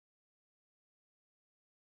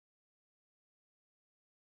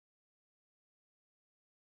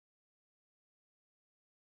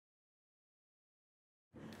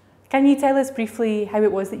Can you tell us briefly how it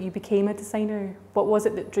was that you became a designer? What was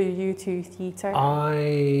it that drew you to theatre?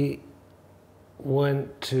 I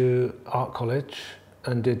went to art college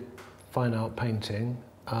and did fine art painting,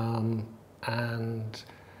 and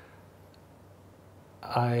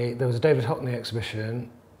there was a David Hockney exhibition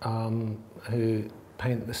who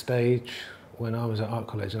painted the stage when I was at art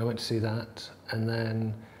college, and I went to see that, and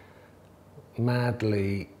then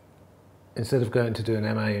madly, instead of going to do an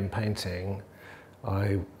MA in painting,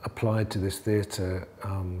 I applied to this theatre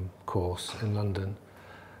course in London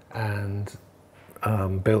and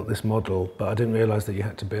built this model, but I didn't realise that you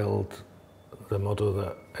had to build the model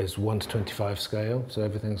that is 1 to 25 scale, so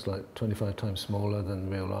everything's like 25 times smaller than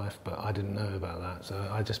real life, but I didn't know about that, so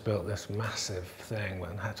I just built this massive thing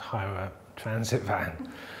and had to hire a transit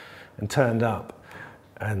van and turned up,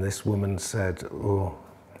 and this woman said, "Oh,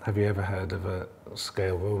 have you ever heard of a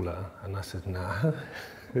scale ruler?" And I said, "No."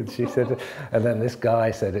 And she said, and then this guy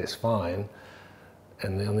said, "It's fine."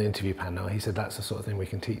 And on the interview panel, he said, "That's the sort of thing we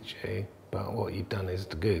can teach you, but what you've done is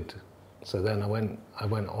good." So then I went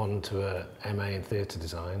on to a MA in theatre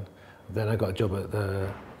design. Then I got a job at the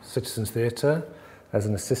Citizens Theatre as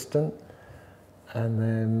an assistant, and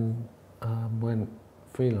then went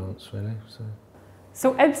freelance really.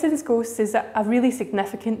 So Ibsen's Ghosts is a really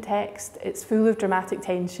significant text. It's full of dramatic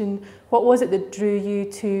tension. What was it that drew you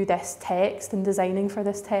to this text and designing for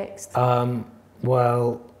this text?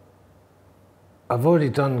 Well, I've already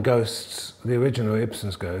done Ghosts, the original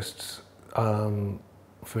Ibsen's Ghosts,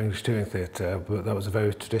 for English touring theatre, but that was a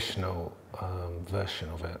very traditional version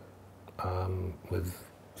of it, with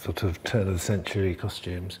sort of turn-of-the-century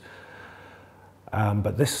costumes.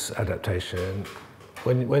 But this adaptation,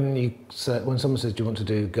 when someone says, "Do you want to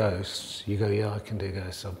do Ghosts?" you go, "Yeah, I can do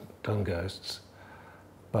Ghosts. I've done Ghosts."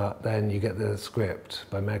 But then you get the script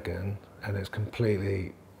by Megan, and it's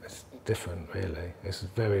different, really. It's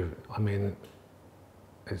very, I mean,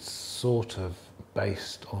 it's sort of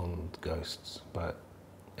based on Ghosts, but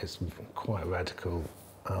it's quite a radical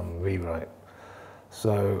rewrite.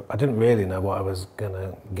 So I didn't really know what I was going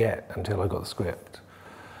to get until I got the script.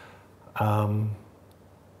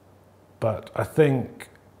 But I think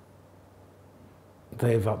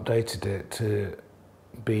they've updated it to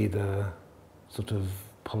be the sort of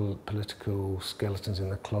political skeletons in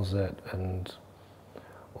the closet and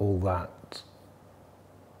all that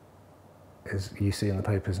you see in the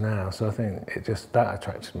papers now. So I think that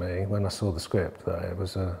attracted me when I saw the script, that it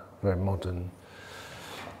was a very modern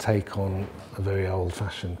take on a very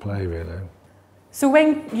old-fashioned play, really. So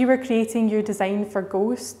when you were creating your design for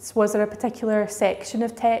Ghosts, was there a particular section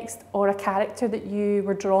of text or a character that you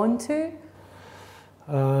were drawn to?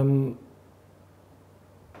 No,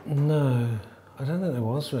 I don't think there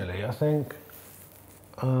was really. I think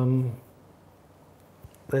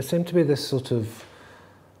there seemed to be this sort of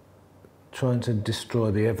trying to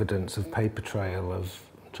destroy the evidence of paper trail, of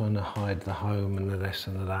trying to hide the home and the this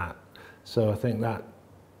and the that. So I think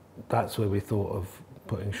that's where we thought of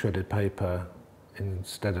putting shredded paper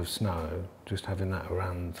instead of snow, just having that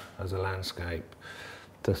around as a landscape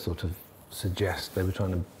to sort of suggest they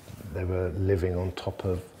were living on top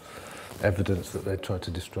of evidence that they tried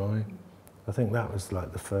to destroy. I think that was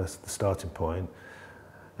like the starting point.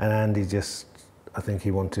 And Andy I think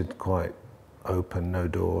he wanted quite open, no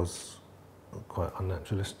doors, quite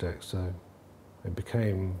unnaturalistic, so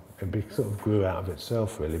it sort of grew out of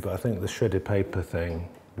itself really, but I think the shredded paper thing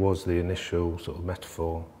was the initial sort of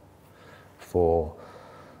metaphor for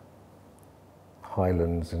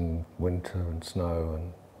highlands and winter and snow,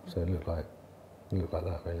 and so it looked like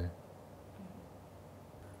that really.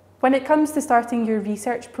 When it comes to starting your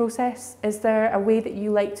research process, is there a way that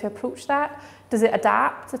you like to approach that? Does it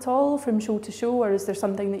adapt at all from show to show, or is there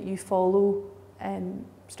something that you follow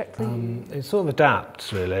strictly? It sort of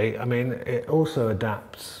adapts really. I mean, it also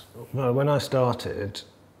adapts. Well, when I started,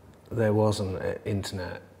 there wasn't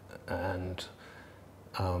internet, and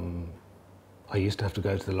I used to have to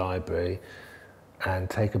go to the library and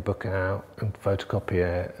take a book out and photocopy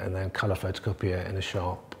it, and then colour photocopy it in a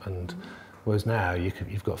shop. And whereas now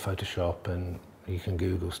you've got Photoshop and you can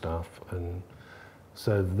Google stuff, and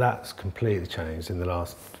so that's completely changed in the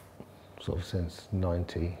last sort of since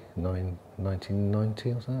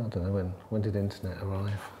 1990 or so. I don't know when did internet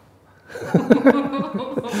arrive.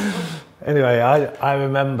 Anyway, I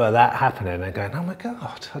remember that happening and going, "Oh my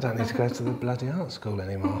God, I don't need to go to the bloody art school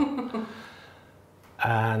anymore."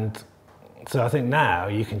 And so I think now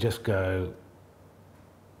you can just go,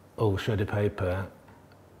 "Oh, shredded paper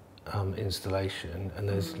installation," and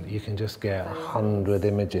you can just get 100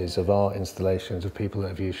 images of art installations of people that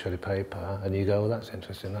have used shredded paper, and you go, "Well, that's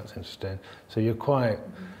interesting, that's interesting." So you're quite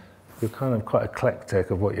you're kind of quite eclectic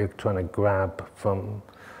of what you're trying to grab from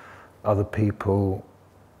other people's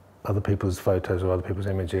photos or other people's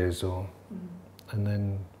images, or and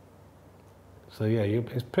then so yeah,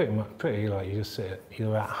 it's pretty like you just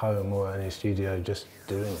you're at home or in your studio just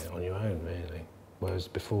doing it on your own really. Whereas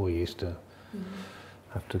before you used to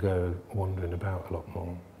have to go wandering about a lot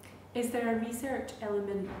more. Is there a research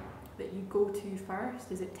element that you go to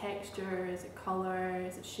first? Is it texture? Is it colour?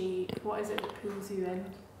 Is it shape? What is it that pulls you in?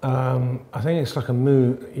 I think it's like a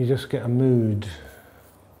mood. You just get a mood,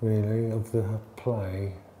 really, of the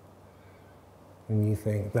play, and you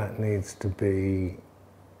think that needs to be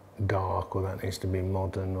dark, or that needs to be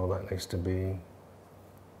modern, or that needs to be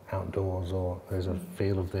outdoors, or there's a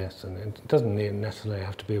feel of this, and it doesn't necessarily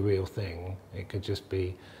have to be a real thing. It could just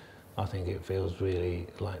be, I think it feels really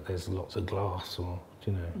like there's lots of glass, or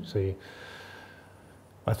you know. So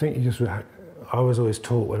I think you just. I was always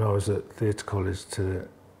taught when I was at theatre college to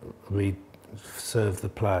serve the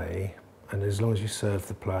play, and as long as you serve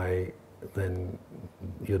the play, then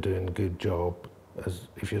you're doing a good job. As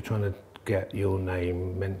if you're trying to get your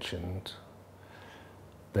name mentioned,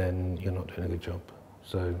 then you're not doing a good job.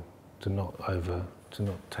 So to not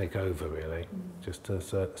take over really, just to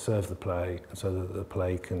serve the play, so that the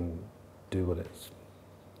play can do what it's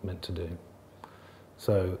meant to do.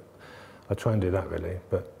 So I try and do that really,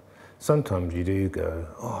 but sometimes you do go,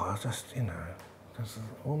 oh, I just, you know, there's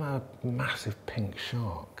all a massive pink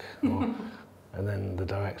shark, or, and then the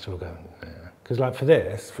director will go, yeah. Because like for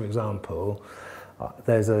this, for example,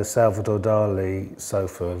 there's a Salvador Dali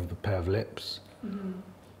sofa with a pair of lips,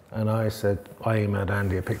 and I emailed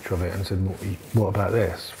Andy a picture of it and said, what about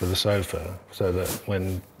this for the sofa, so that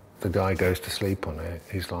when the guy goes to sleep on it,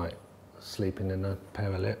 he's like sleeping in a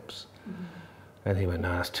pair of lips. And he went,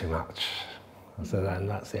 no, that's too much. So then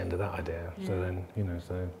that's the end of that idea. Yeah. So then, you know,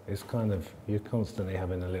 so it's kind of, you're constantly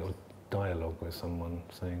having a little dialogue with someone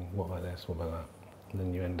saying, what about this, what about that? And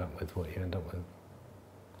then you end up with what you end up with.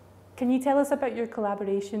 Can you tell us about your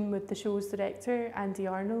collaboration with the show's director, Andy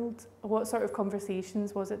Arnold? What sort of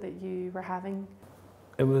conversations was it that you were having?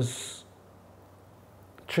 It was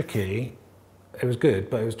tricky. It was good,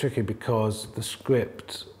 but it was tricky because the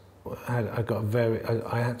script, I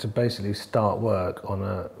had to basically start work on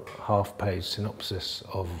a half-page synopsis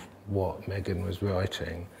of what Megan was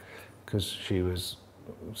writing, because she was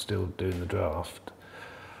still doing the draft.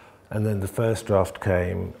 And then the first draft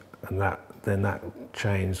came, and then that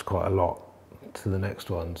changed quite a lot to the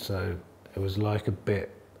next one. So it was like a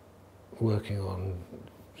bit working on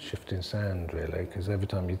shifting sand, really, because every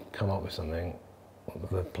time you come up with something,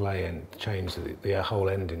 the play changed, the whole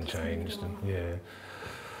ending changed. And, yeah.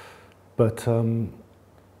 But I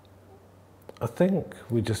think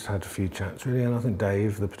we just had a few chats really, and I think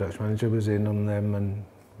Dave, the production manager, was in on them and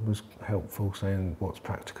was helpful, saying what's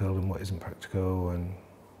practical and what isn't practical, and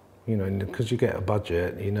you know, because you get a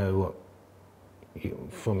budget, you know what,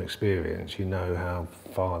 from experience, you know how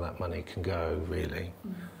far that money can go really.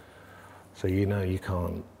 So you know you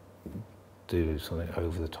can't do something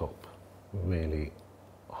over the top, really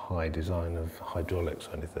high design of hydraulics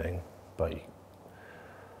or anything, but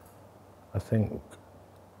I think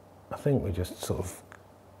we just sort of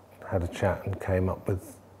had a chat and came up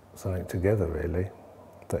with something together really,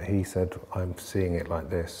 that he said, I'm seeing it like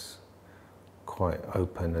this, quite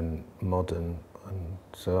open and modern, and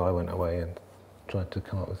so I went away and tried to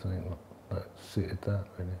come up with something that suited that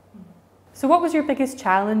really. So what was your biggest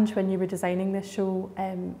challenge when you were designing this show?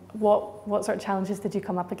 What sort of challenges did you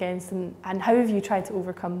come up against, and how have you tried to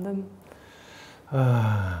overcome them?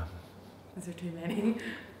 Is there too many?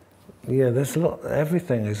 Yeah, there's a lot.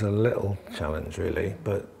 Everything is a little challenge, really.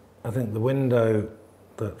 But I think the window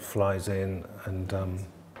that flies in and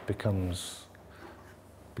becomes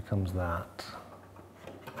that.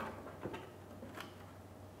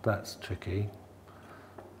 That's tricky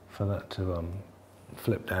for that to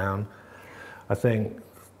flip down. I think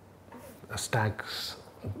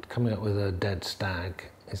coming up with a dead stag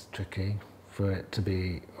is tricky, for it to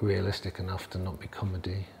be realistic enough to not be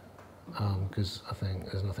comedy. Because I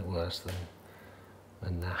think there's nothing worse than a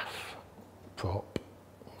naff prop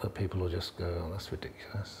that people will just go, oh, that's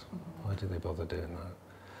ridiculous. Why did they bother doing that?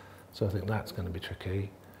 So I think that's going to be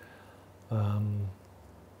tricky.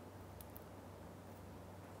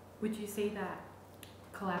 Would you say that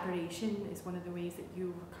collaboration is one of the ways that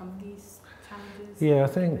you overcome these challenges? Yeah, I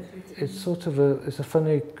think it's sort of it's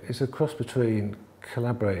a cross between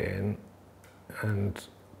collaborating and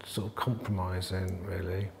sort of compromising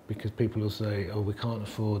really, because people will say, oh, we can't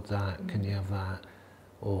afford that, can you have that?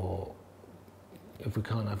 Or if we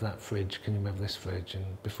can't have that fridge, can you have this fridge?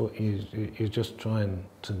 And before you're just trying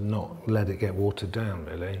to not let it get watered down,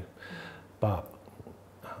 really, but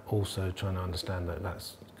also trying to understand that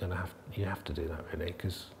you have to do that, really,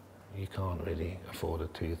 because you can't really afford a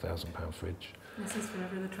 £2,000 fridge. This is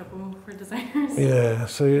forever the trouble for designers. Yeah,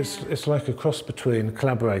 so it's like a cross between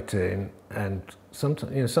collaborating and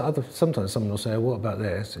sometimes sometimes someone will say, "What about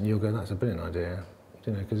this?" and you'll go, "That's a brilliant idea,"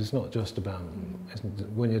 because it's not just about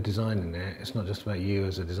when you're designing it. It's not just about you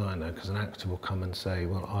as a designer, because an actor will come and say,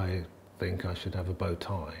 "Well, I think I should have a bow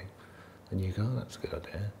tie," and you go, "Oh, that's a good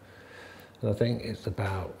idea." And I think it's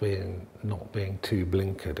about not being too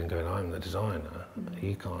blinkered and going, "I'm the designer."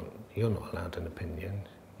 You're not allowed an opinion.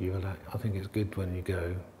 I think it's good when you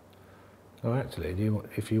go, "Oh, actually,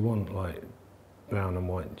 if you want like brown and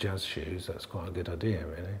white jazz shoes, that's quite a good idea,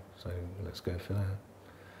 really. So let's go for that."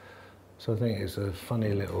 So I think it's a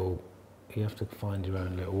funny little. You have to find your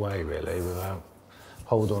own little way, really, without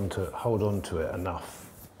hold on to it enough,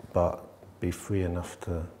 but be free enough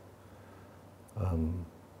to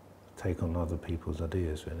take on other people's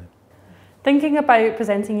ideas, really. Thinking about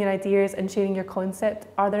presenting your ideas and sharing your concept,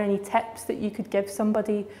 are there any tips that you could give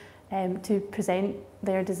somebody to present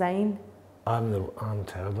their design? I'm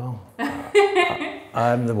terrible.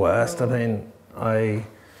 I'm the worst. I mean, I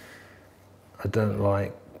don't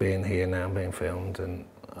like being here now, being filmed, and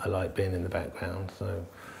I like being in the background. So.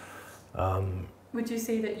 Would you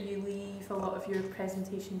say that you leave a lot of your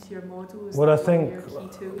presentation to your models? Well, I think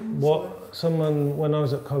when I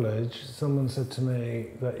was at college, someone said to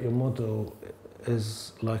me that your model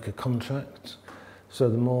is like a contract. So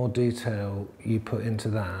the more detail you put into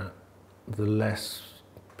that, the less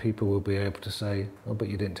people will be able to say, "Oh, but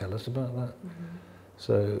you didn't tell us about that." Mm-hmm.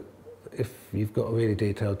 So if you've got a really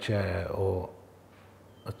detailed chair or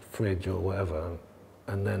a fridge or whatever,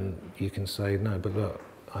 and then you can say, "No, but look,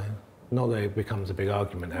 not that it becomes a big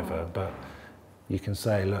argument ever, but you can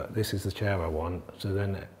say, look, this is the chair I want." So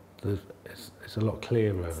then it's a lot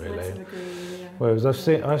clearer, really. Whereas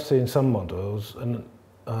I've seen some models and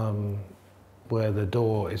where the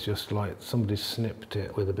door is just like somebody snipped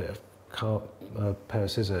it with a bit of a pair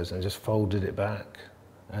of scissors and just folded it back,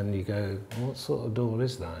 and you go, "What sort of door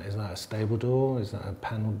is that? Is that a stable door? Is that a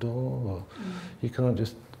panel door?" Or you can't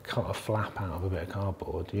just cut a flap out of a bit of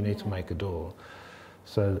cardboard. You need to make a door.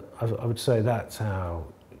 So I would say that's how,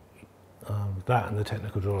 that and the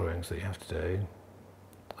technical drawings that you have to do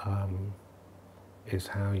is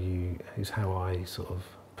how I sort of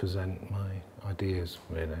present my ideas,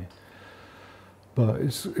 really. But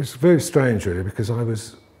it's very strange, really, because I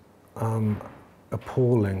was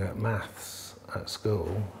appalling at maths at school.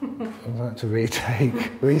 I had to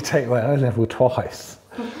retake my O-level twice.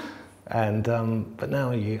 And but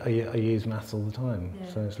now I use maths all the time,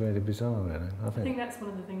 so it's really bizarre, really. I think that's one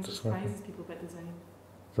of the things that surprises people about design.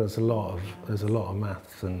 There's a lot of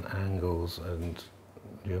maths and angles and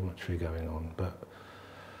geometry going on. But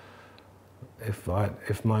if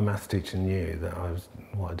my maths teacher knew that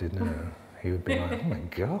what I did now, he would be like, "Oh my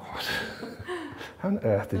God, how on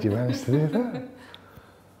earth did you manage to do that?"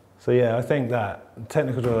 So yeah, I think that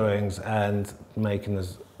technical drawings and making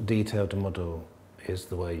as detailed a model is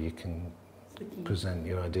the way you can present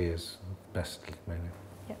your ideas best, maybe.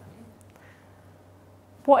 Yeah.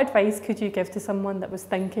 What advice could you give to someone that was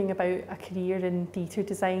thinking about a career in theatre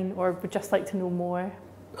design or would just like to know more?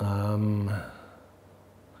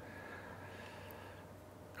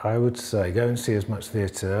 I would say go and see as much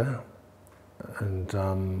theatre and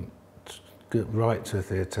write to a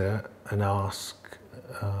theatre and ask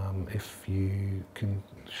if you can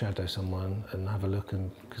shadow someone and have a look, and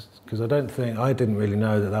because I didn't really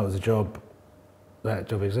know that was a job, that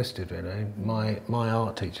job existed, really. My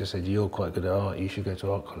art teacher said, "You're quite good at art, you should go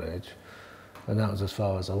to art college," and that was as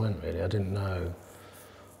far as I went, really. I didn't know.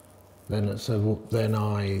 Then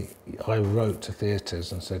I wrote to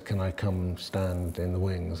theatres and said, "Can I come stand in the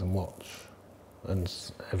wings and watch?" And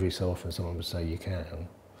every so often someone would say, "You can."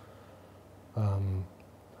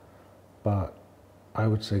 But I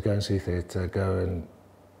would say go and see theatre, go and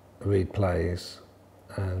read plays,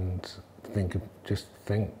 and just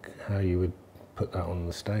think how you would put that on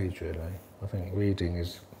the stage, really. I think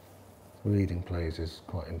reading plays is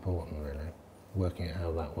quite important, really, working out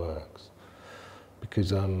how that works.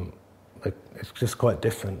 Because it's just quite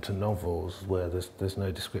different to novels where there's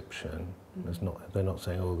no description. They're not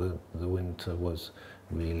saying, "Oh, the winter was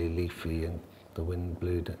really leafy and the wind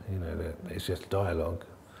blew," it's just dialogue.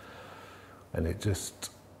 And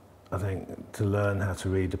I think to learn how to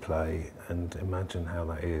read a play and imagine how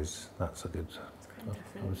that is, I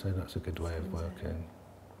would say that's a good way of working.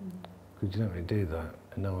 Because you don't really do that,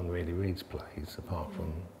 and no one really reads plays apart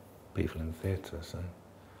from people in theatre. So,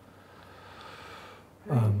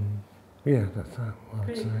 yeah, that's that.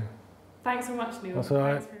 I'd say. Thanks so much, Neil. That's all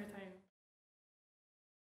right. Thanks for your time.